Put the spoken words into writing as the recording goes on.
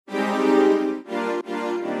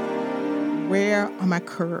Where are my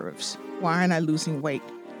curves? Why aren't I losing weight?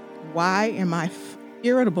 Why am I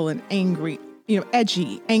irritable and angry,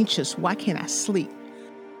 edgy, anxious? Why can't I sleep?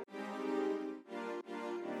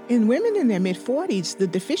 In women in their mid-40s, the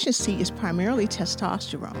deficiency is primarily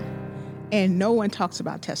testosterone. And no one talks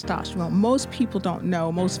about testosterone. Most people don't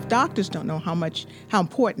know, most doctors don't know how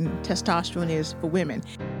important testosterone is for women.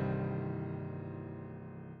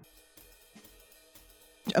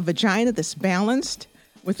 A vagina that's balanced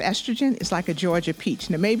with estrogen is like a Georgia peach.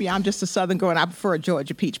 Now, maybe I'm just a Southern girl and I prefer a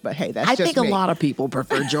Georgia peach, but hey, that's just me. I think a lot of people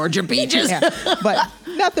prefer Georgia peaches. Yeah, but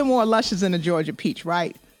nothing more luscious than a Georgia peach,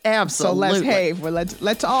 right? Absolutely. So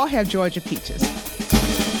let's all have Georgia peaches.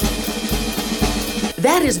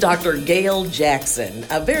 That is Dr. Gail Jackson,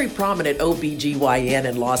 a very prominent OBGYN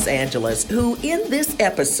in Los Angeles, who in this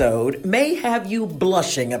episode may have you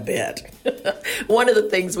blushing a bit. One of the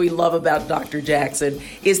things we love about Dr. Jackson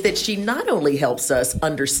is that she not only helps us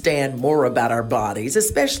understand more about our bodies,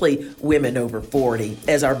 especially women over 40,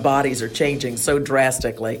 as our bodies are changing so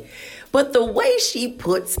drastically, but the way she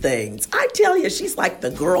puts things, I tell you, she's like the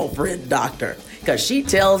girlfriend doctor, because she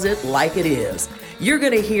tells it like it is. You're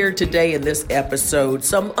going to hear today in this episode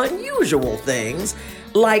some unusual things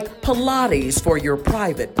like Pilates for your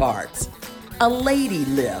private parts, a lady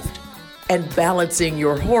lift, and balancing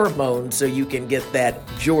your hormones so you can get that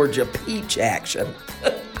Georgia peach action.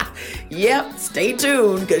 Yep, stay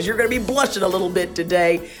tuned because you're going to be blushing a little bit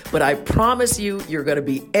today, but I promise you, you're going to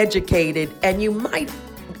be educated and you might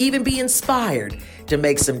even be inspired to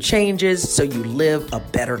make some changes so you live a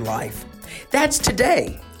better life. That's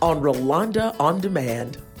today on Rolanda On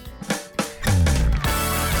Demand.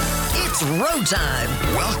 It's road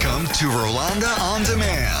time. Welcome to Rolanda On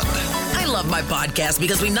Demand. I love my podcast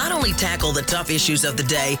because we not only tackle the tough issues of the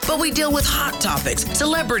day, but we deal with hot topics,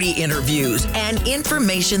 celebrity interviews, and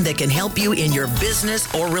information that can help you in your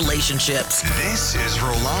business or relationships. This is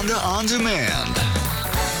Rolanda On Demand.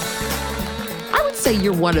 I would say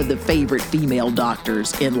you're one of the favorite female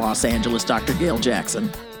doctors in Los Angeles, Dr. Gail Jackson.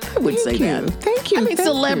 I would say that. Thank you. I mean,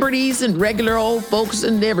 celebrities and regular old folks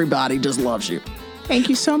and everybody just loves you. Thank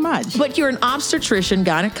you so much. But you're an obstetrician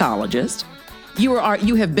gynecologist. You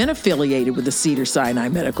have been affiliated with the Cedars-Sinai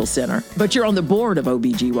Medical Center, but you're on the board of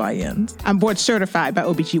OBGYNs. I'm board certified by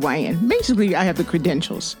OBGYN. Basically, I have the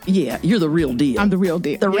credentials. Yeah, you're the real deal. I'm the real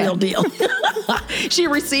deal. Real deal. She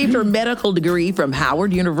received her medical degree from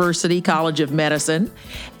Howard University College of Medicine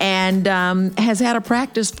and has had a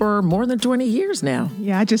practice for more than 20 years now.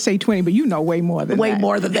 Yeah, I just say 20, but you know way more than that. Way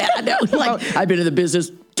more than that. I know. I've been in the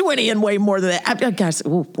business 20 and way more than that. I guess,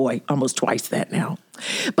 oh boy, almost twice that now.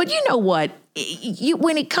 But you know what?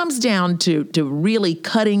 When it comes down to really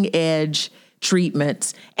cutting edge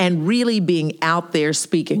treatments and really being out there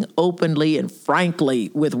speaking openly and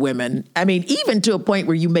frankly with women, I mean, even to a point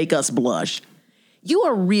where you make us blush, you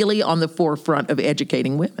are really on the forefront of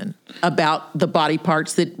educating women about the body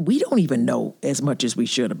parts that we don't even know as much as we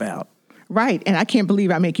should about. Right. And I can't believe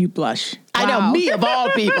I make you blush. I know, me of all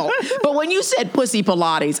people. But when you said pussy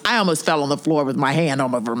Pilates, I almost fell on the floor with my hand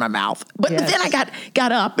over my mouth. But then I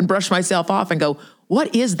got up and brushed myself off and go,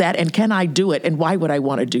 what is that? And can I do it? And why would I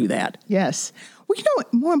want to do that? Yes. Well, you know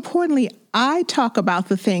what? More importantly, I talk about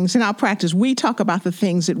the things in our practice. We talk about the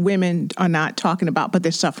things that women are not talking about, but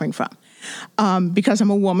they're suffering from. Because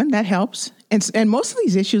I'm a woman, that helps. And most of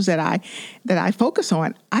these issues that I focus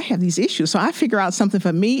on, I have these issues. So I figure out something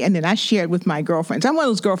for me, and then I share it with my girlfriends. I'm one of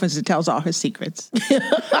those girlfriends that tells all her secrets.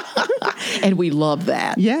 And we love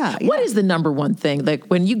that. Yeah. What is the number one thing that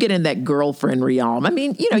when you get in that girlfriend realm? I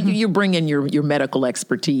mean, you bring in your medical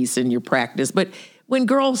expertise and your practice, but when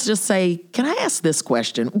girls just say, can I ask this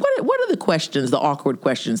question? What are the questions, the awkward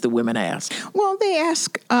questions that women ask? Well, they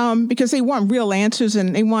ask because they want real answers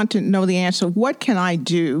and they want to know the answer. What can I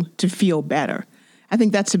do to feel better? I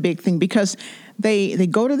think that's a big thing because they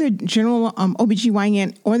go to their general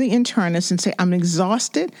OBGYN or the internist and say, I'm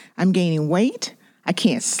exhausted, I'm gaining weight, I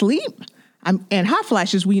can't sleep. And hot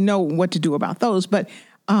flashes, we know what to do about those, but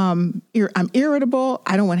I'm irritable.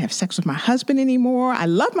 I don't want to have sex with my husband anymore. I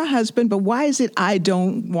love my husband, but why is it I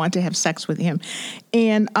don't want to have sex with him?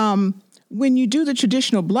 And when you do the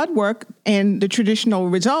traditional blood work and the traditional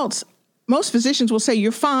results, most physicians will say,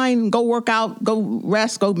 you're fine, go work out, go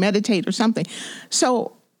rest, go meditate or something.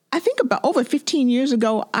 So I think about over 15 years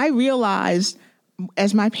ago, I realized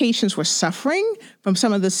as my patients were suffering from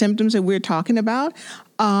some of the symptoms that we're talking about,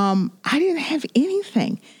 I didn't have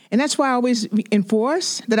anything. And that's why I always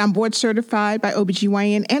enforce that I'm board certified by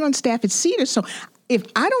OBGYN and on staff at Cedars. So if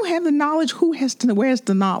I don't have the knowledge, where's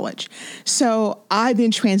the knowledge? So I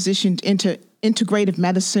then transitioned into integrative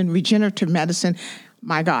medicine, regenerative medicine,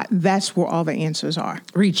 my God, that's where all the answers are.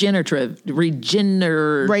 Regenerative medicine.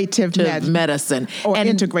 Or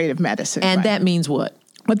integrative medicine. And right. that means what?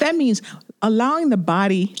 What that means, allowing the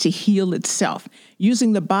body to heal itself,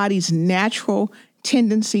 using the body's natural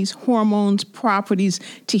tendencies, hormones, properties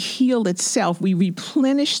to heal itself. We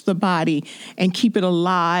replenish the body and keep it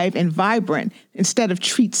alive and vibrant instead of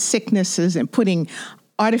treat sicknesses and putting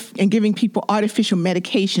and giving people artificial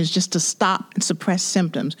medications just to stop and suppress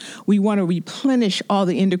symptoms. We want to replenish all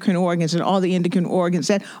the endocrine organs and all the endocrine organs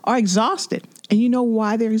that are exhausted. And you know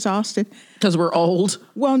why they're exhausted? Because we're old?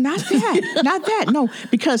 Well, not that. No,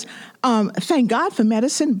 because thank God for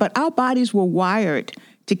medicine, but our bodies were wired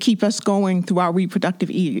to keep us going through our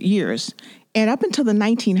reproductive years. And up until the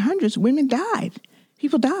 1900s, women died.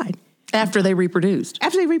 People died. After they reproduced?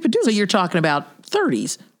 After they reproduced. So you're talking about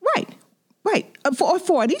 30s? Right. Or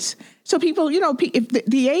 40s. So people, if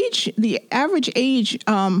the average age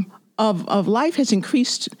of life has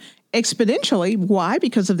increased exponentially. Why?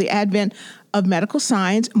 Because of the advent of medical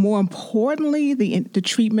science. More importantly, the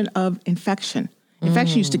treatment of infection.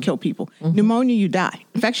 Infection used to kill people. Mm-hmm. Pneumonia, you die.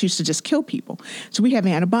 Infection used to just kill people. So we have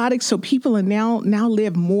antibiotics. So people are now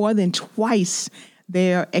live more than twice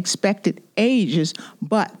their expected ages.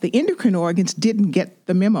 But the endocrine organs didn't get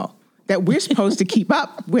the memo that we're supposed to keep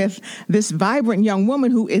up with this vibrant young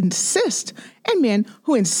woman who insists, and men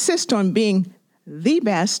who insist on being the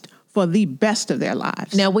best for the best of their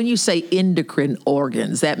lives. Now, when you say endocrine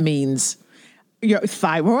organs, that means? Your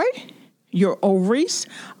thyroid, your ovaries,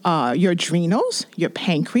 your adrenals, your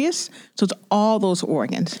pancreas. So it's all those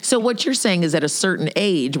organs. So what you're saying is at a certain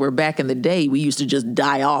age, where back in the day we used to just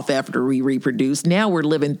die off after we reproduced, now we're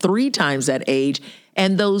living 3 times that age,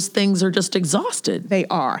 and those things are just exhausted. They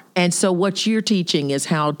are. And so what you're teaching is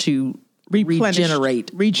how to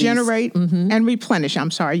regenerate and replenish.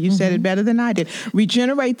 I'm sorry, you said it better than I did.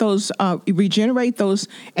 Regenerate those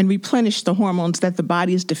and replenish the hormones that the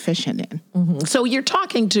body is deficient in. Mm-hmm. So you're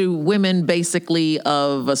talking to women basically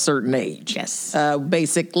of a certain age. Yes.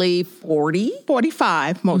 Basically 40,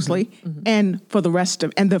 45 mostly, and for the rest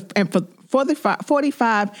of for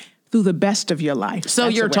 45 through the best of your life. So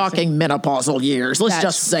you're talking menopausal years. Let's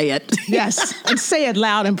just say it. Yes. And say it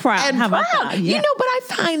loud and proud. And how proud. About that? Yeah. But I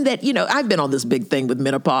find that, I've been on this big thing with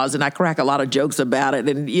menopause and I crack a lot of jokes about it.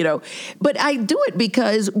 And, but I do it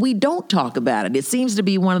because we don't talk about it. It seems to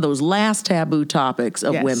be one of those last taboo topics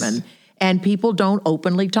of women. And people don't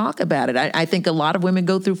openly talk about it. I think a lot of women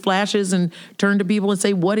go through flashes and turn to people and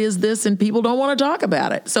say, what is this? And people don't want to talk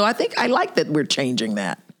about it. So I like that we're changing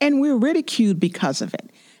that. And we're ridiculed because of it.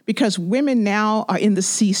 Because women now are in the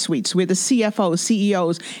C-suites. We're the CFOs,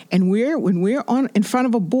 CEOs, and when we're in front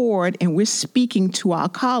of a board and we're speaking to our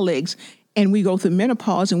colleagues and we go through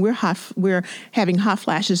menopause and we're having hot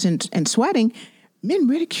flashes and sweating, men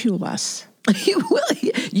ridicule us.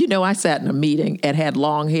 I sat in a meeting and had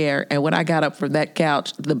long hair, and when I got up from that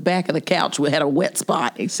couch, the back of the couch had a wet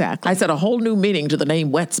spot. Exactly. I said a whole new meaning to the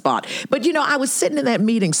name wet spot. But, I was sitting in that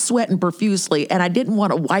meeting sweating profusely, and I didn't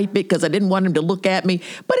want to wipe it because I didn't want him to look at me.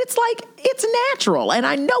 But it's like, it's natural, and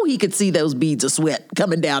I know he could see those beads of sweat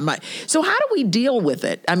coming down my... So how do we deal with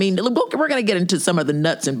it? I mean, we're going to get into some of the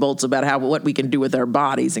nuts and bolts about what we can do with our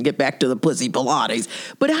bodies and get back to the pussy Pilates.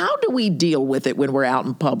 But how do we deal with it when we're out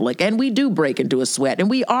in public? And we do break into a sweat, and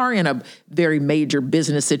we are in a very major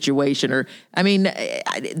business situation,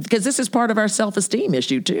 because this is part of our self-esteem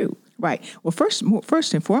issue too. Right. Well, first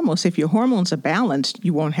and foremost, if your hormones are balanced,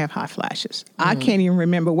 you won't have hot flashes. I can't even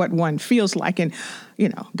remember what one feels like, and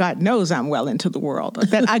God knows I'm well into the world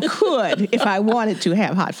that I could, if I wanted to,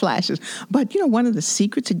 have hot flashes. But one of the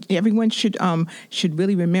secrets that everyone should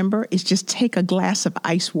really remember is just take a glass of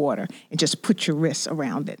ice water and just put your wrists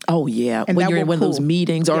around it. Oh yeah, and when you're in one of those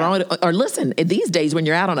meetings, or listen, these days when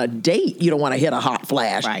you're out on a date, you don't want to hit a hot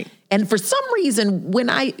flash. Right. And for some reason, when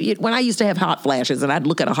I used to have hot flashes and I'd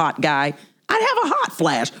look at a hot guy, I'd have a hot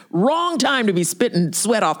flash. Wrong time to be spitting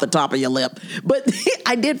sweat off the top of your lip. But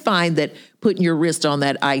I did find that putting your wrist on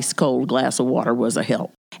that ice cold glass of water was a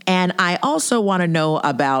help. And I also want to know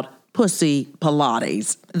about pussy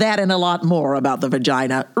Pilates. That and a lot more about the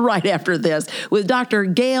vagina right after this with Dr.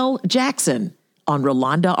 Gail Jackson on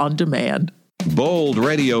Rolanda On Demand. Bold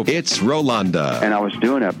Radio, it's Rolanda. And I was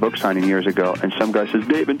doing a book signing years ago, and some guy says,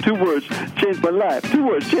 David, 2 words changed my life. 2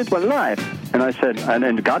 words changed my life. And I said,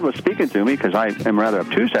 and God was speaking to me because I am rather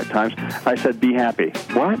obtuse at times. I said, be happy.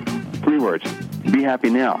 What? 3 words. Be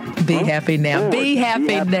happy now. Be happy now. Be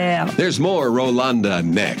happy now. There's more Rolanda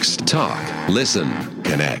next. Talk, listen,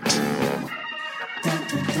 connect.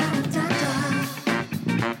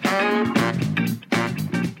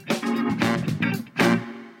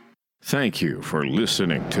 Thank you for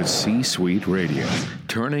listening to C-Suite Radio,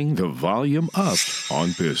 turning the volume up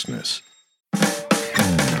on business.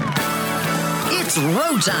 It's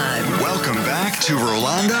Row Time. Welcome back to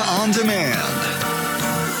Rolanda On Demand.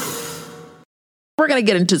 We're going to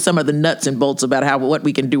get into some of the nuts and bolts about what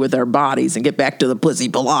we can do with our bodies and get back to the pussy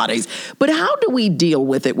Pilates. But how do we deal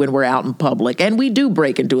with it when we're out in public and we do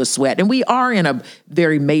break into a sweat and we are in a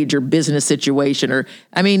very major business situation?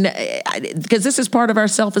 Because this is part of our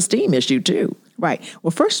self-esteem issue too. Right.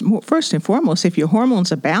 Well, first and foremost, if your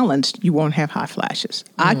hormones are balanced, you won't have hot flashes.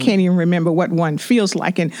 I can't even remember what one feels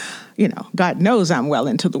like. And, God knows I'm well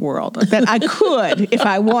into the world that I could, if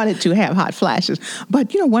I wanted to, have hot flashes.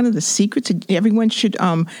 But, one of the secrets that everyone should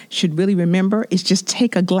really remember is just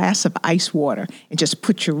take a glass of ice water and just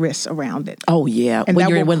put your wrists around it. Oh, yeah. And when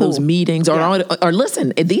you're in one of those meetings or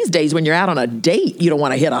listen, these days when you're out on a date, you don't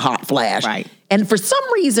want to hit a hot flash. Right. And for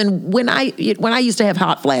some reason, when I used to have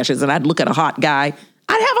hot flashes and I'd look at a hot guy,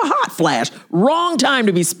 I'd have a hot flash. Wrong time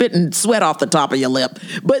to be spitting sweat off the top of your lip.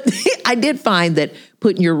 But I did find that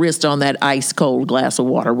putting your wrist on that ice cold glass of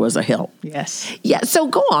water was a help. Yes. Yeah. So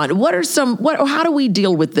go on. How do we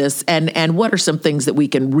deal with this? And what are some things that we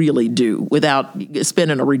can really do without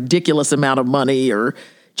spending a ridiculous amount of money or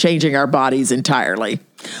changing our bodies entirely?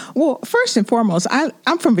 Well, first and foremost,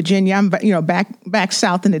 I'm from Virginia. I'm back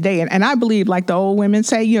south in the day, and I believe, like the old women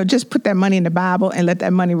say, just put that money in the Bible and let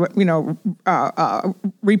that money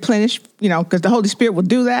replenish. Because the Holy Spirit will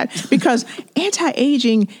do that. Because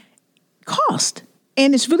anti-aging cost,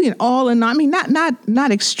 and it's really an all in. I mean,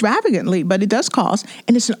 not extravagantly, but it does cost,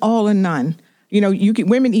 and it's an all in none.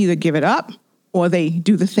 Women either give it up or they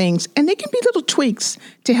do the things, and they can be little tweaks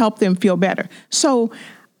to help them feel better. So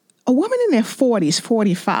a woman in their 40s,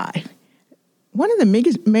 45, one of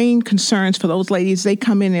the main concerns for those ladies, they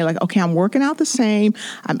come in, they're like, okay, I'm working out the same,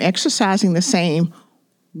 I'm exercising the same.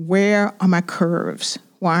 Where are my curves?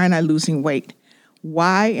 Why aren't I losing weight?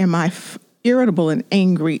 Why am I irritable and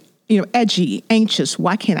angry, edgy, anxious?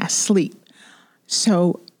 Why can't I sleep?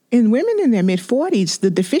 So in women in their mid-40s,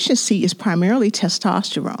 the deficiency is primarily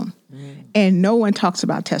testosterone. And no one talks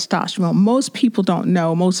about testosterone. Most people don't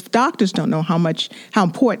know, most doctors don't know how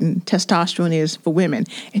important testosterone is for women.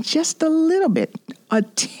 And just a little bit, a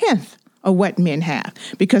tenth of what men have.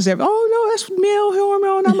 Because they're, that's male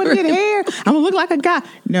hormone, I'm going to get hair, I'm going to look like a guy.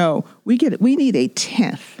 No, we need a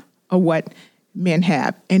tenth of what men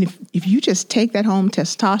have. And if you just take that home,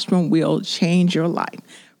 testosterone will change your life.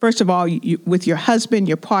 First of all, with your husband,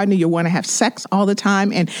 your partner, you want to have sex all the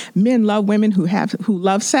time. And men love women who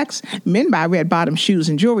love sex. Men buy red bottom shoes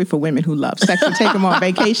and jewelry for women who love sex and take them on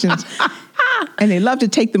vacations. And they love to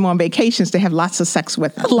take them on vacations to have lots of sex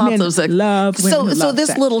with them. Lots of sex. Love women who love So this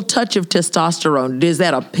sex. little touch of testosterone, is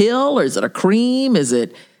that a pill or is it a cream?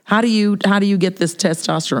 How do you get this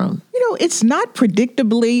testosterone? It's not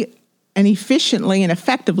predictably and efficiently and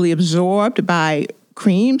effectively absorbed by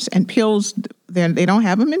creams and pills. They don't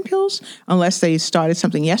have them in pills unless they started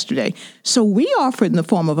something yesterday. So we offer it in the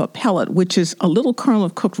form of a pellet, which is a little kernel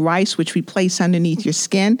of cooked rice, which we place underneath your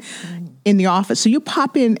skin in the office. So you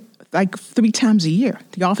pop in like 3 times a year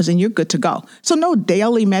to the office and you're good to go. So no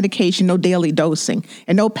daily medication, no daily dosing,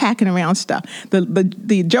 and no packing around stuff.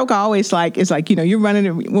 The joke I always like is like, you're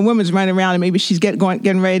when women's running around and maybe she's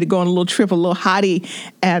getting ready to go on a little trip, a little hottie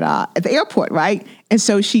at the airport, right? And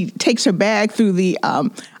so she takes her bag through the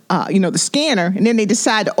the scanner, and then they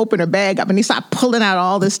decide to open her bag up and they start pulling out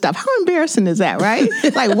all this stuff. How embarrassing is that, right?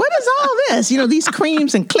 Like, what is all this? These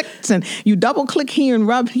creams and clicks, and you double click here and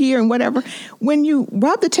rub here and whatever. When you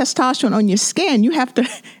rub the testosterone on your skin, you have to,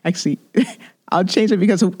 actually, I'll change it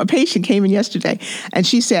because a patient came in yesterday and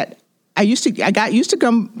she said, I got used to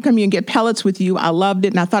come here and get pellets with you. I loved it,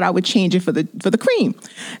 and I thought I would change it for the cream.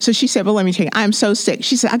 So she said, well, let me tell you, I'm so sick.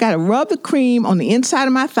 She said, I got to rub the cream on the inside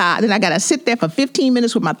of my thigh, then I got to sit there for 15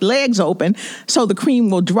 minutes with my legs open so the cream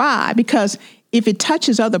will dry, because if it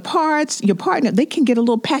touches other parts, your partner, they can get a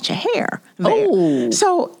little patch of hair there. Oh.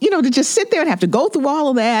 So, to just sit there and have to go through all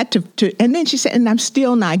of that and then she said, and I'm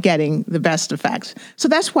still not getting the best effects. So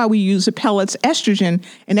that's why we use the pellets. Estrogen,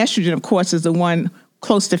 and estrogen, of course, is the one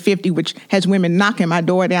close to 50, which has women knocking my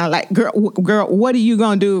door down like, girl, what are you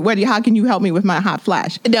going to do? How can you help me with my hot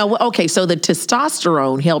flash? Now, okay, so the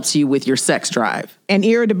testosterone helps you with your sex drive. And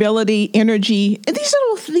irritability, energy, and these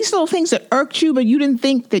little things that irked you, but you didn't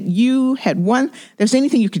think that there's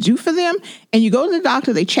anything you could do for them. And you go to the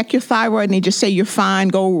doctor, they check your thyroid, and they just say you're fine,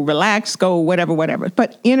 go relax, go whatever.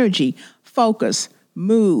 But energy, focus,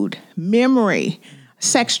 mood, memory,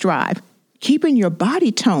 sex drive, keeping your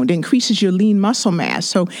body toned increases your lean muscle mass,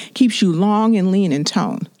 so keeps you long and lean and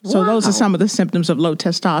toned. So those are some of the symptoms of low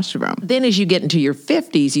testosterone. Then as you get into your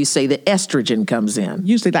 50s, you say the estrogen comes in.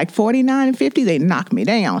 Usually like 49 and 50, they knock me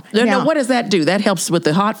down. Now, what does that do? That helps with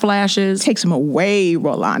the hot flashes? Takes them away,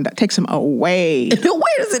 Rolanda. Takes them away.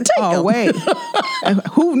 Where does it take them? Away.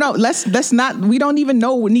 Who knows? Let's not, we don't even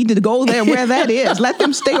know we need to go there where that is. Let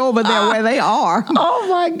them stay over there where they are. Oh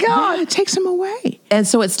my God. Yeah, it takes them away. And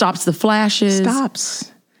so it stops the flashes.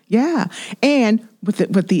 Stops. Yeah. And with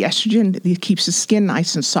the estrogen, it keeps the skin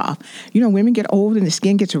nice and soft. You know, women get old and the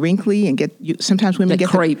skin gets wrinkly and sometimes women get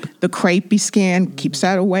crepe. The crepey skin, keeps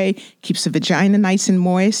that away, keeps the vagina nice and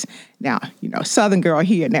moist. Now, you know, Southern girl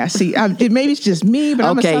here. Now, see, maybe it's just me, but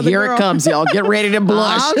I'm a Southern girl. Here it comes, y'all. Get ready to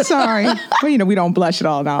blush. I'm sorry. Well, you know, we don't blush at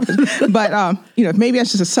all now. But, you know, maybe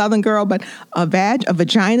that's just a Southern girl, but a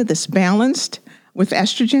vagina that's balanced with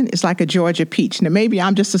estrogen is like a Georgia peach. Now, maybe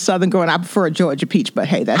I'm just a Southern girl and I prefer a Georgia peach, but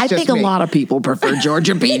hey, that's just me. I think a lot of people prefer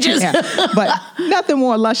Georgia peaches. Yeah, but nothing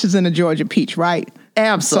more luscious than a Georgia peach, right?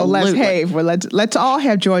 Absolutely. So let's all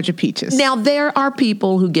have Georgia peaches. Now, there are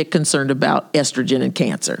people who get concerned about estrogen and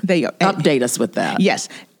cancer. Update us with that. Yes.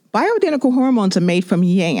 Bioidentical hormones are made from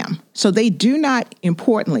yam. So they do not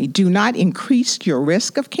increase your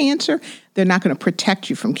risk of cancer. They're not going to protect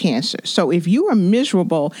you from cancer. So if you are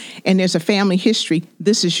miserable and there's a family history,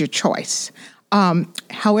 this is your choice.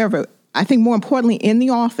 However, I think more importantly, in the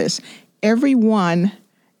office, our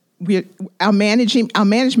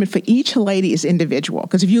management for each lady is individual.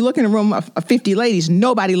 Because if you look in a room of 50 ladies,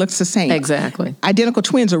 nobody looks the same. Exactly. Identical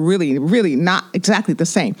twins are really, really not exactly the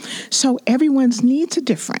same. So everyone's needs are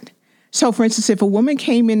different. So, for instance, if a woman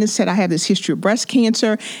came in and said, I have this history of breast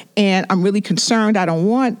cancer and I'm really concerned, I don't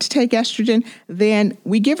want to take estrogen, then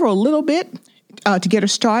we give her a little bit to get her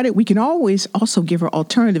started. We can always also give her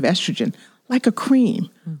alternative estrogen, like a cream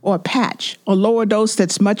or a patch, or lower dose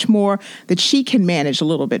that's much more that she can manage a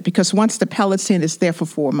little bit, because once the pellet's in, it's there for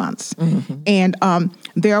 4 months. Mm-hmm. And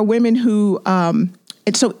there are women who, and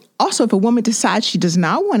so also if a woman decides she does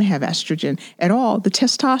not want to have estrogen at all, the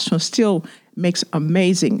testosterone still makes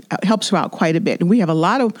helps her out quite a bit. And we have a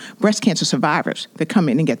lot of breast cancer survivors that come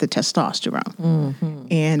in and get the testosterone. Mm-hmm.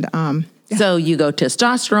 And so you go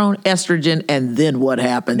testosterone, estrogen, and then what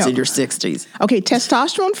happens in your 60s? Okay,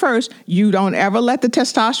 testosterone first. You don't ever let the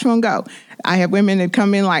testosterone go. I have women that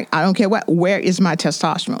come in like, I don't care where is my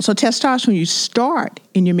testosterone? So testosterone, you start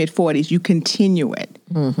in your mid-40s, you continue it.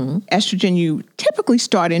 Mm-hmm. Estrogen, you typically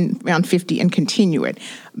start in around 50 and continue it.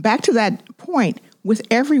 Back to that point, with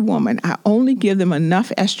every woman, I only give them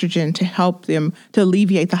enough estrogen to help them to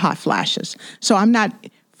alleviate the hot flashes. So I'm not,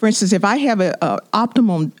 for instance, if I have a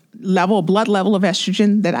optimum blood level of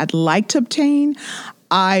estrogen that I'd like to obtain,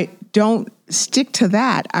 I don't stick to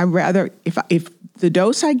that. I rather, if the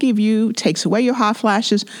dose I give you takes away your hot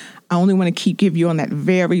flashes, I only want to give you on that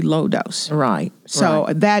very low dose. Right. So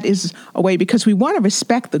that is a way, because we want to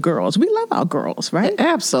respect the girls. We love our girls, right?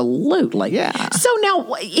 Absolutely. Yeah. So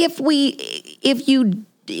now if you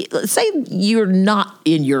say you're not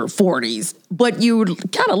in your 40s, but you're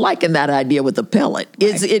kind of liking that idea with the pellet.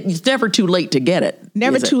 Right. It's never too late to get it.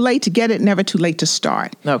 Never too late to get it, never too late to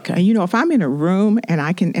start. Okay. And if I'm in a room and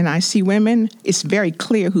I see women, it's very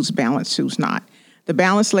clear who's balanced, who's not. The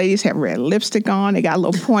balanced ladies have red lipstick on. They got a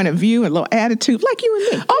little point of view and a little attitude, like you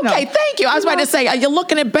and me. Okay, thank you. I was about to say, you're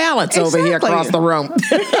looking at balance over here across the room.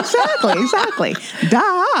 Exactly.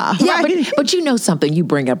 Duh. Yeah, but you know something. You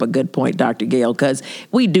bring up a good point, Dr. Gale, because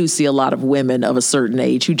we do see a lot of women of a certain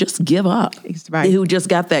age who just give up. Right. Who just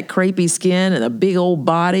got that crepey skin and a big old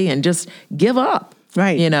body and just give up.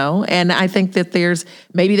 Right. And I think that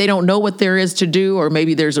maybe they don't know what there is to do, or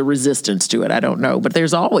maybe there's a resistance to it. I don't know. But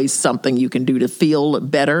there's always something you can do to feel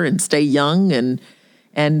better and stay young and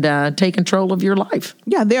take control of your life.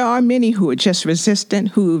 Yeah, there are many who are just resistant,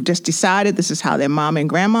 who've just decided this is how their mom and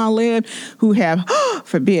grandma lived, who have,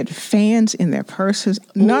 forbid, fans in their purses.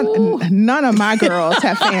 None of my girls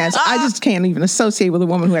have fans. I just can't even associate with a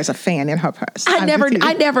woman who has a fan in her purse. I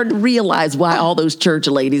never realized why all those church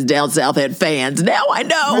ladies down south had fans. Now I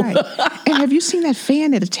know. Right. And have you seen that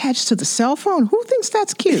fan that attached to the cell phone? Who thinks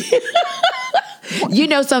that's cute? You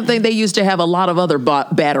know something? They used to have a lot of other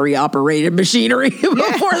battery-operated machinery before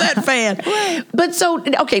that fan. Right. But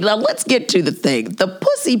now let's get to the thing. The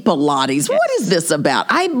Pussy Pilates. What is this about?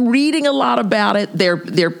 I'm reading a lot about it.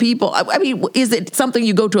 They're people. I mean, is it something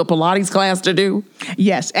you go to a Pilates class to do?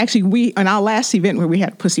 Yes. Actually, on our last event where we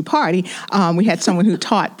had a Pussy Party, we had someone who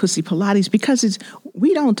taught Pussy Pilates, because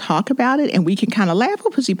we don't talk about it and we can kind of laugh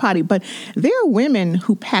at Pussy Party, but there are women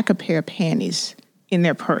who pack a pair of panties in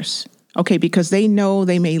their purse. Okay, because they know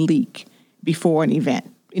they may leak before an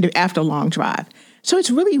event, after a long drive. So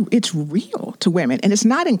it's real to women. And it's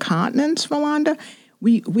not incontinence, Rolanda.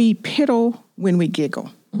 We piddle when we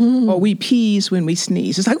giggle or we peeze when we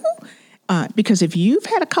sneeze. It's like, because if you've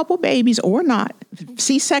had a couple babies or not,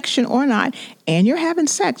 C-section or not, and you're having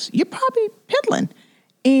sex, you're probably piddling.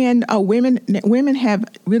 And women have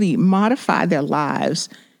really modified their lives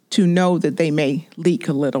to know that they may leak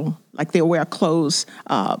a little. Like they'll wear clothes,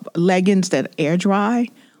 leggings that air dry,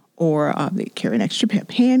 or they carry an extra pair of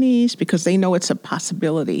panties because they know it's a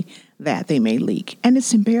possibility that they may leak. And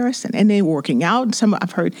it's embarrassing. And they're working out.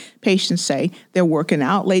 I've heard patients say they're working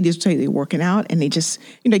out. Ladies say they're working out and they just,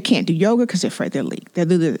 they can't do yoga because they're afraid they'll leak.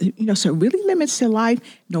 So it really limits their life.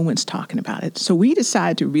 No one's talking about it. So we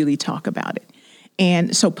decided to really talk about it.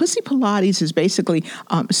 And so Pussy Pilates is basically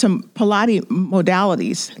some Pilates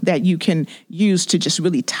modalities that you can use to just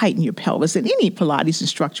really tighten your pelvis. And any Pilates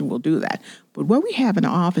instructor will do that. But what we have in the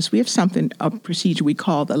office, we have a procedure we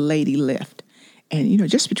call the lady lift. And,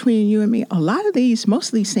 just between you and me, most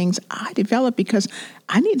of these things I developed because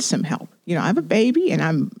I needed some help. I have a baby and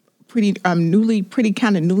I'm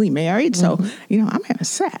newly married. So, I'm having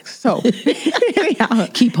sex. So anyhow,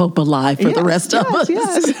 keep hope alive for the rest of us.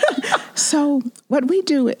 Yes. So what we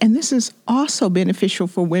do, and this is also beneficial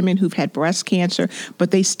for women who've had breast cancer,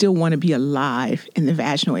 but they still want to be alive in the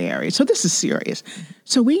vaginal area. So this is serious.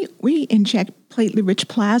 So we inject platelet-rich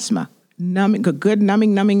plasma, good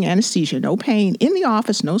numbing anesthesia, no pain, in the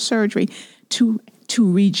office, no surgery, to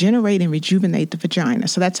regenerate and rejuvenate the vagina.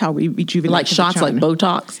 So that's how we rejuvenate like the shots, vagina. like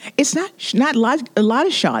Botox? It's not a lot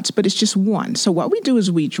of shots, but it's just one. So what we do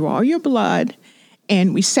is we draw your blood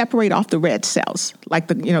and we separate off the red cells, like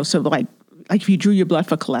if you drew your blood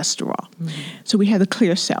for cholesterol. Mm-hmm. So we have the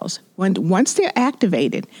clear cells. Once they're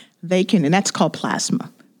activated, and that's called plasma,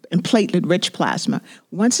 and platelet-rich plasma.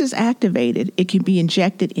 Once it's activated, it can be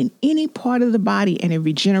injected in any part of the body and it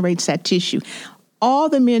regenerates that tissue. All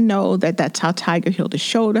the men know that that's how Tiger healed his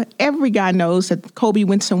shoulder. Every guy knows that Kobe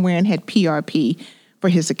went somewhere and had PRP for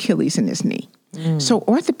his Achilles and his knee. So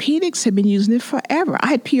orthopedics have been using it forever. I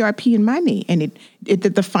had PRP in my knee, and it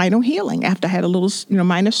did the final healing after I had a little,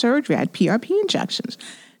 minor surgery. I had PRP injections.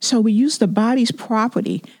 So we use the body's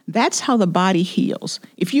property. That's how the body heals.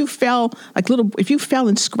 If you fell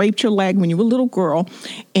and scraped your leg when you were a little girl,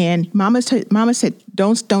 and Mama said,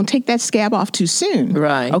 don't take that scab off too soon.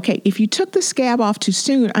 Right. Okay. If you took the scab off too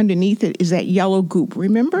soon, underneath it is that yellow goop.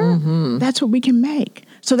 Remember? Mm-hmm. That's what we can make.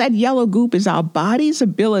 So that yellow goop is our body's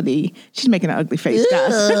ability. She's making an ugly face,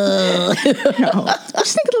 guys. Just think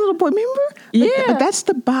of the little boy. Remember? Yeah. But that's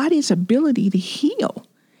the body's ability to heal.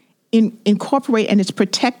 Incorporate, and it's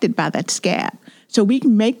protected by that scab. So we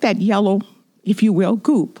can make that yellow, if you will,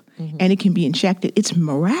 goop, and it can be injected. It's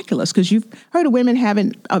miraculous because you've heard of women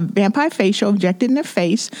having a vampire facial injected in their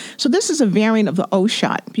face. So this is a variant of the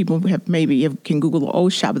O-shot. People can Google the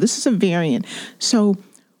O-shot, but this is a variant. So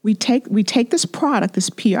we take this product, this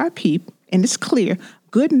PRP, and it's clear,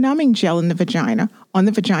 good numbing gel on the vagina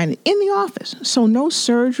in the office. So no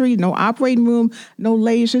surgery, no operating room, no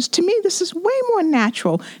lasers. To me, this is way more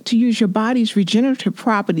natural to use your body's regenerative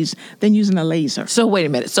properties than using a laser. So wait a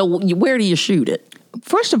minute. So where do you shoot it?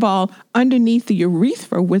 First of all, underneath the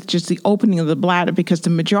urethra, which is the opening of the bladder, because the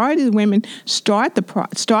majority of the women start the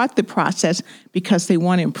process because they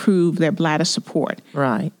want to improve their bladder support.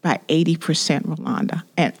 Right. By 80%, Rolanda.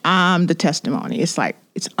 And I'm the testimony. It's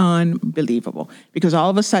unbelievable because all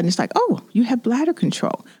of a sudden it's like, oh, you have bladder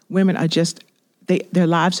control. Women are their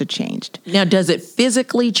lives are changed. Now, does it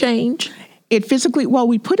physically change? We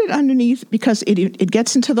put it underneath because it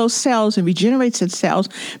gets into those cells and regenerates its cells.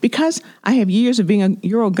 Because I have years of being a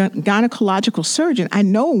urogynecological surgeon, I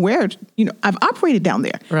know where, I've operated down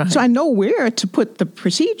there. Right. So I know where to put the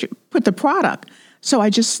product. So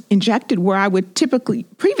I just injected where I would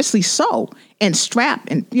previously sew and strap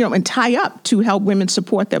and tie up to help women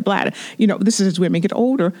support their bladder. This is as women get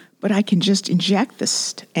older, but I can just inject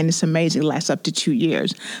this and it's amazing. It lasts up to 2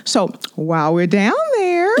 years. So while we're down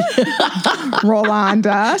there,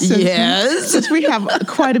 Rolanda, since we have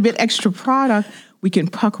quite a bit extra product, we can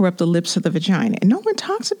pucker up the lips of the vagina. And no one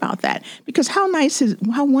talks about that because how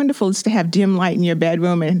wonderful it is to have dim light in your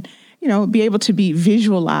bedroom and be able to be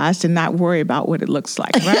visualized and not worry about what it looks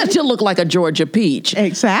like, right? To look like a Georgia peach.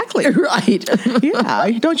 Exactly. Right. Yeah.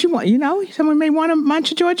 Don't you want, someone may want to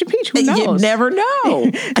munch a Georgia peach. Who knows? You never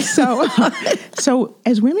know. So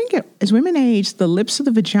as women age, the lips of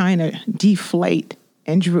the vagina deflate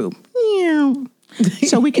and droop.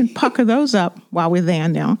 So we can pucker those up while we're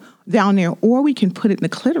down there, or we can put it in the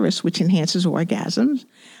clitoris, which enhances orgasms.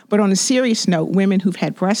 But on a serious note, women who've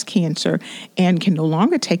had breast cancer and can no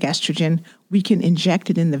longer take estrogen, we can inject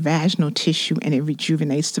it in the vaginal tissue and it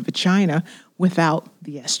rejuvenates the vagina without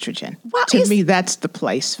the estrogen. Well, to me, that's the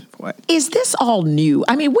place for it. Is this all new?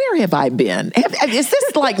 I mean, where have I been? Is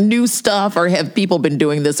this like new stuff, or have people been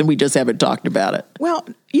doing this and we just haven't talked about it? Well,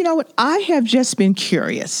 you know what? I have just been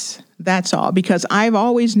curious. That's all, because I've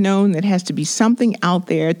always known that has to be something out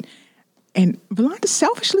there. And Rolanda,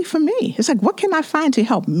 selfishly for me, it's like, what can I find to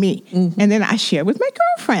help me? Mm-hmm. And then I share with my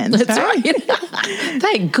girlfriends. That's right.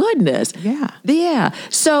 Thank goodness. Yeah.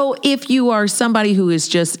 So if you are somebody who is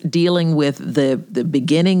just dealing with the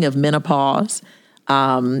beginning of menopause,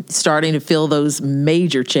 starting to feel those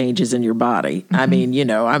major changes in your body. Mm-hmm. I mean,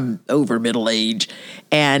 I'm over middle age,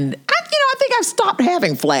 and I think I've stopped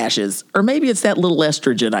having flashes, or maybe it's that little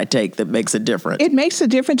estrogen I take that makes a difference. It makes a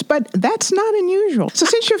difference, but that's not unusual. So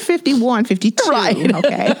since you're 51, 52, right.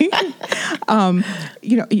 Okay,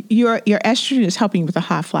 your estrogen is helping with the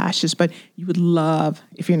hot flashes, but you would love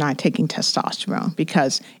if you're not taking testosterone,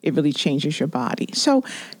 because it really changes your body. So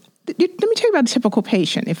let me tell you about a typical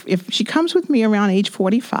patient. If she comes with me around age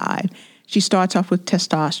 45, she starts off with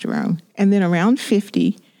testosterone, and then around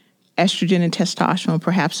 50, estrogen and testosterone,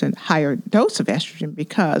 perhaps a higher dose of estrogen,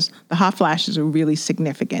 because the hot flashes are really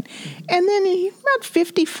significant. Mm-hmm. And then about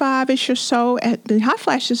 55-ish or so, the hot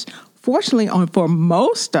flashes, fortunately, for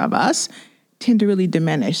most of us, tend to really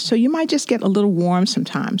diminish. So you might just get a little warm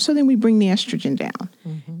sometimes. So then we bring the estrogen down.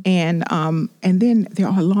 Mm-hmm. And then there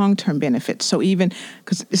are long-term benefits. So even,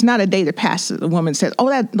 because it's not a day that passes, the woman says, oh,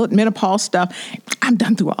 that menopause stuff, I'm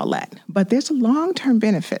done through all that. But there's long-term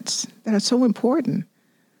benefits that are so important.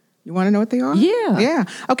 You want to know what they are? Yeah.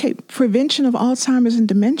 Okay, prevention of Alzheimer's and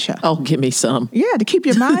dementia. Oh, give me some. Yeah, to keep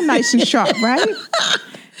your mind nice and sharp, right?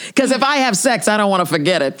 Because if I have sex, I don't want to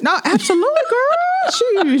forget it. No, absolutely, girl.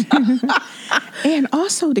 Shoot. And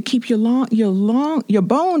also to keep your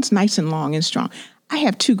bones nice and long and strong. I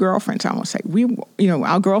have two girlfriends, I won't say.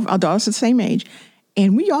 Our daughters are the same age,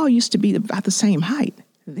 and we all used to be about the same height.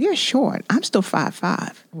 They're short. I'm still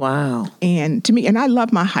 5'5". Wow. And to me, and I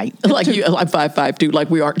love my height. Like you, I'm 5'5" too,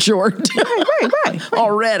 like we aren't short. Right.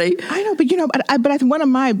 Already. I know, but I think one of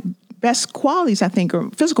my best qualities, I think,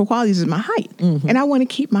 or physical qualities, is my height. Mm-hmm. And I want to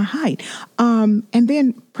keep my height. And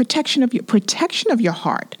then protection of your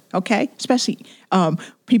heart, okay? Especially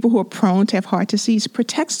people who are prone to have heart disease,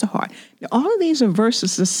 protects the heart. Now, all of these are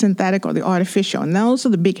versus the synthetic or the artificial, and those are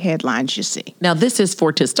the big headlines you see. Now, this is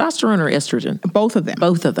for testosterone or estrogen? Both of them.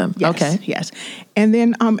 Both of them. Yes, okay. Yes. And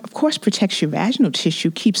then, of course, protects your vaginal tissue,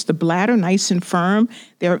 keeps the bladder nice and firm.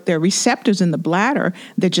 There are receptors in the bladder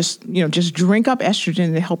that just drink up estrogen,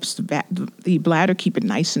 and it helps the bladder keep it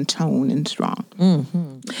nice and toned and strong.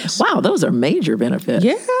 Mm-hmm. Yes. Wow, those are major benefits.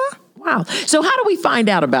 Yeah. Wow. So how do we find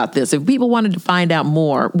out about this? If people wanted to find out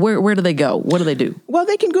more, where do they go? What do they do? Well,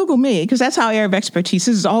 they can Google me, because that's our area of expertise.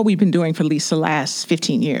 This is all we've been doing for at least the last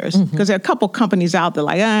 15 years. Because there are a couple companies out there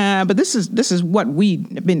like, but this is what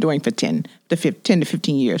we've been doing for 10 to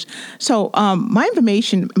 15 years. So my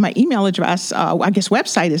information, my email address,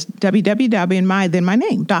 website is www, and my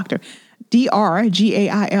name, Dr.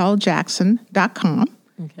 drgail.jackson.com.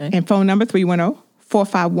 Okay. And phone number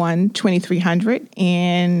 310-451-2300,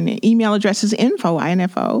 and email address is info at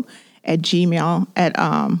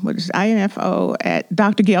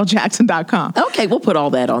drgailjackson.com. Okay, we'll put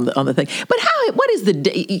all that on the thing. But what is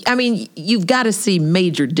you've got to see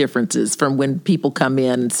major differences from when people come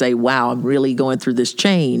in and say, wow, I'm really going through this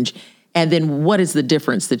change. And then what is the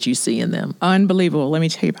difference that you see in them? Unbelievable. Let me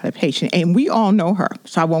tell you about a patient. And we all know her,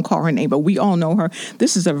 so I won't call her name, but we all know her.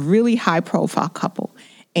 This is a really high-profile couple.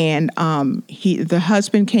 And the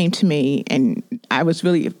husband came to me, and I was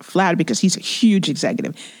really flattered because he's a huge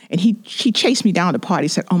executive. And he chased me down to the party. He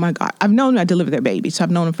said, oh, my God, I've known I delivered their baby, so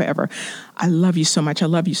I've known him forever. I love you so much. I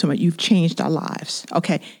love you so much. You've changed our lives.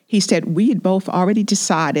 Okay. He said, we had both already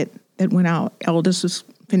decided that when our eldest was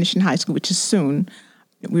finishing high school, which is soon,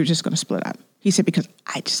 we were just going to split up. He said, because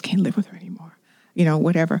I just can't live with her anymore,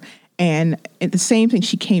 whatever. And the same thing,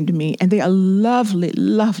 she came to me, and they are lovely,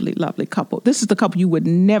 lovely, lovely couple. This is the couple you would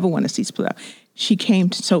never want to see split up. She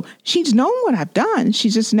came, so she's known what I've done.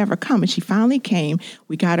 She's just never come, and she finally came.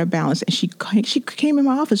 We got her balanced, and she came in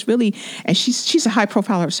my office, really, and she's a high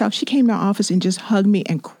profile herself. She came to my office and just hugged me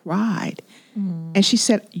and cried. Mm. And she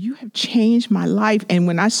said, you have changed my life. And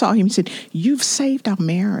when I saw him, he said, you've saved our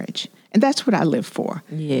marriage. And that's what I live for.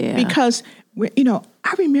 Yeah. Because,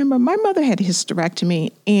 I remember my mother had a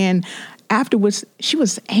hysterectomy, and afterwards she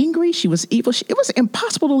was angry, she was evil. It was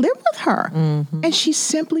impossible to live with her. Mm-hmm. And she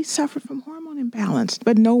simply suffered from hormone imbalanced,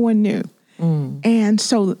 but no one knew. And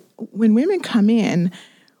so when women come in,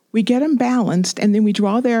 we get them balanced, and then we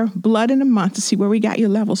draw their blood in a month to see where we got your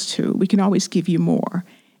levels to. We can always give you more.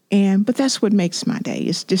 But that's what makes my day.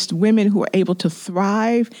 It's just women who are able to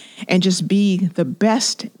thrive and just be the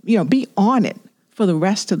best, be on it for the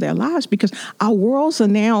rest of their lives, because our worlds are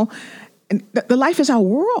now, and the life is our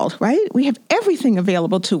world, right? We have everything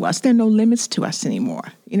available to us. There are no limits to us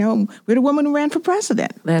anymore. We're the woman who ran for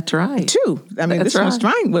president. That's right. Too. I mean, That's this was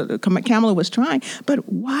trying. Kamala was trying. But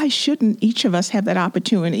why shouldn't each of us have that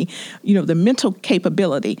opportunity? The mental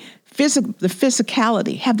capability, the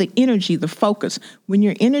physicality, have the energy, the focus. When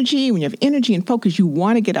you have energy and focus, you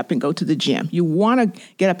want to get up and go to the gym. You want to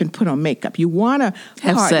get up and put on makeup. You want to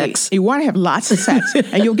have party. Sex. You want to have lots of sex,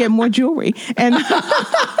 and you'll get more jewelry. And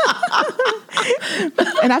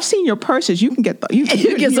and I've seen your purses. You can get you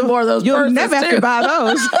get some more of those. You'll never have to buy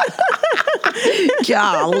those.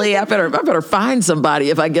 Golly, I better find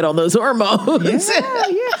somebody if I get on those hormones. Yeah.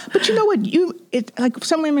 But you know what? Like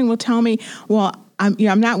some women will tell me, well,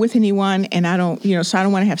 I'm not with anyone, and I don't, so I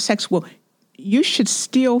don't want to have sex. Well, you should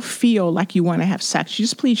still feel like you want to have sex. You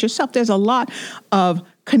just please yourself. There's a lot of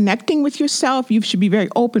connecting with yourself. You should be very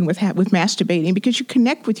open with masturbating, because you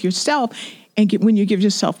connect with yourself and when you give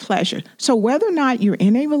yourself pleasure. So whether or not you're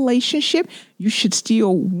in a relationship, you should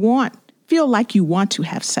still feel like you want to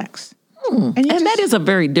have sex. And that is a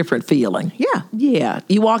very different feeling. Yeah. Yeah.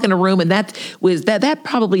 You walk in a room, and that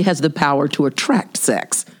probably has the power to attract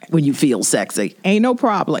sex when you feel sexy. Ain't no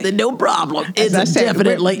problem. No problem. As I said,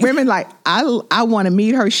 definitely. Women like, I want to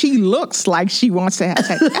meet her. She looks like she wants to have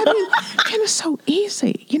sex. I mean, and it's so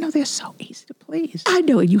easy. They're so easy to please. I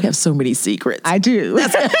know, and you have so many secrets. I do.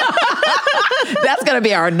 That's going to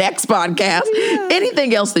be our next podcast. Yeah.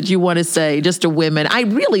 Anything else that you want to say just to women? I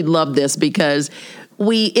really love this, because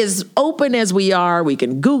as open as we are, we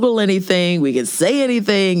can Google anything, we can say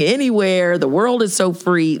anything, anywhere. The world is so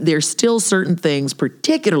free. There's still certain things,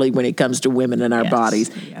 particularly when it comes to women in our bodies,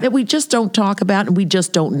 that we just don't talk about and we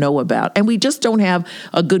just don't know about. And we just don't have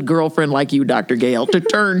a good girlfriend like you, Dr. Gail, to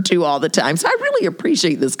turn to all the time. So I really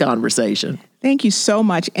appreciate this conversation. Thank you so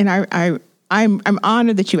much. And I'm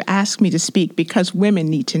honored that you asked me to speak, because women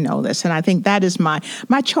need to know this. And I think that is my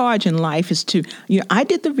charge in life, is to, I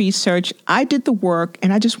did the research, I did the work,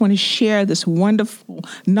 and I just want to share this wonderful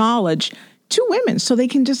knowledge to women so they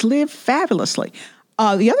can just live fabulously.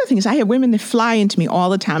 The other thing is, I have women that fly into me all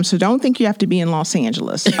the time, so don't think you have to be in Los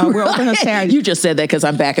Angeles. We're open on Saturday. You just said that because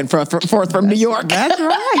I'm back and forth from New York. That's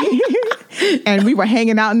right. And we were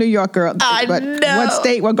hanging out in New York, girl. I know.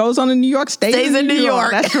 What goes on in New York stays in New York.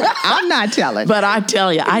 That's right. I'm not telling. But I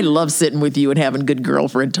tell you, I love sitting with you and having good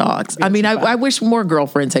girlfriend talks. I mean, I wish more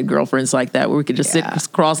girlfriends had girlfriends like that, where we could just sit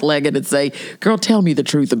cross-legged and say, girl, tell me the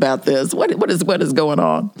truth about this. What is going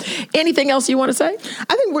on? Anything else you want to say?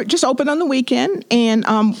 I think we're just open on the weekend. And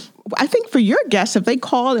I think for your guests, if they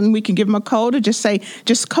call and we can give them a code, or just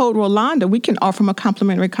code Rolanda, we can offer them a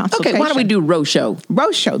complimentary consultation. Okay, why don't we do Roche-O?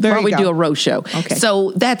 Roche-O, there you go. Why don't we do a Roche-O? Okay.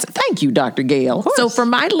 So thank you, Dr. Gail. So for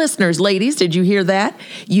my listeners, ladies, did you hear that?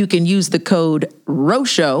 You can use the code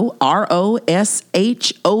Roche-O, ROSHOW,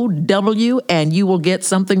 and you will get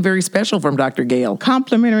something very special from Dr. Gail.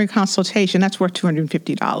 Complimentary consultation, that's worth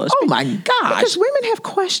 $250. Oh my gosh. Because women have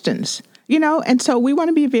questions. And so we want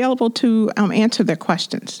to be available to answer their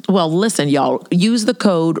questions. Well, listen, y'all, use the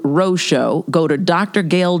code Roche-O. Go to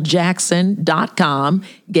drgailjackson.com.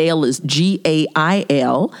 Gail is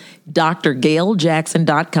Gail.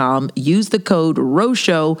 drgailjackson.com. Use the code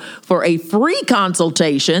Roche-O for a free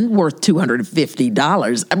consultation worth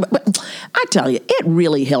 $250. I tell you, it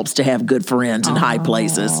really helps to have good friends in high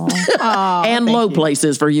places. And low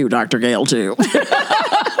places for you, Dr. Gail, too.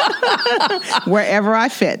 Wherever I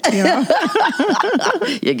fit,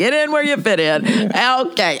 You get in where you fit in. Yeah.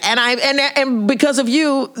 Okay. And because of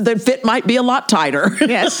you, the fit might be a lot tighter.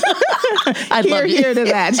 Yes. Hear to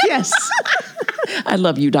that. Yes. I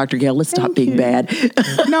love you, Dr. Gail. Let's stop being bad.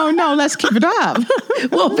 No, let's keep it up.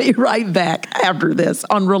 We'll be right back after this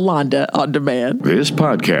on Rolanda On Demand. This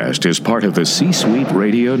podcast is part of the C-Suite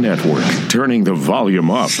Radio Network, turning the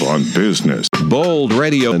volume up on business. Bold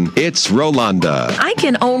Radio, and it's Rolanda. I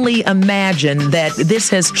can only imagine that this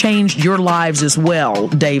has changed your lives as well,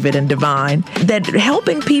 David and Divine, that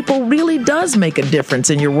helping people really does make a difference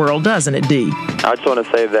in your world, doesn't it, Dee? I just want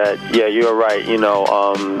to say that, you're right.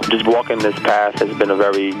 Just walking this path has been a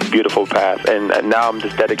very beautiful path, and now I'm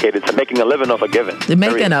just dedicated to making a living off of giving.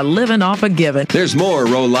 Making a living off of giving. There's more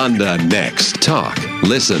Rolanda next. Talk,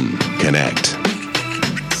 listen, connect.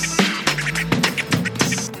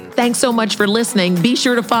 Thanks so much for listening. Be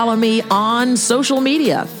sure to follow me on social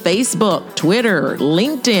media, Facebook, Twitter,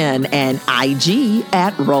 LinkedIn, and IG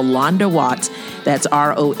at Rolonda Watts. That's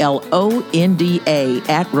ROLONDA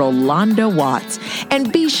at Rolonda Watts.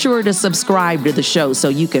 And be sure to subscribe to the show so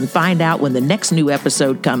you can find out when the next new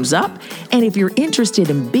episode comes up. And if you're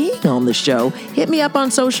interested in being on the show, hit me up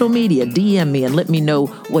on social media, DM me, and let me know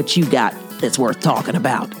what you got that's worth talking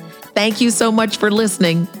about. Thank you so much for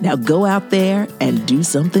listening. Now go out there and do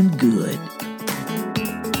something good.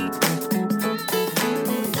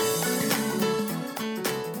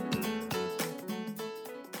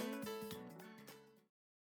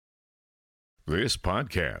 This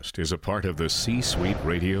podcast is a part of the C-Suite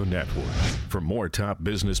Radio Network. For more top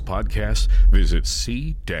business podcasts, visit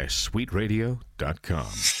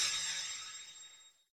c-suiteradio.com.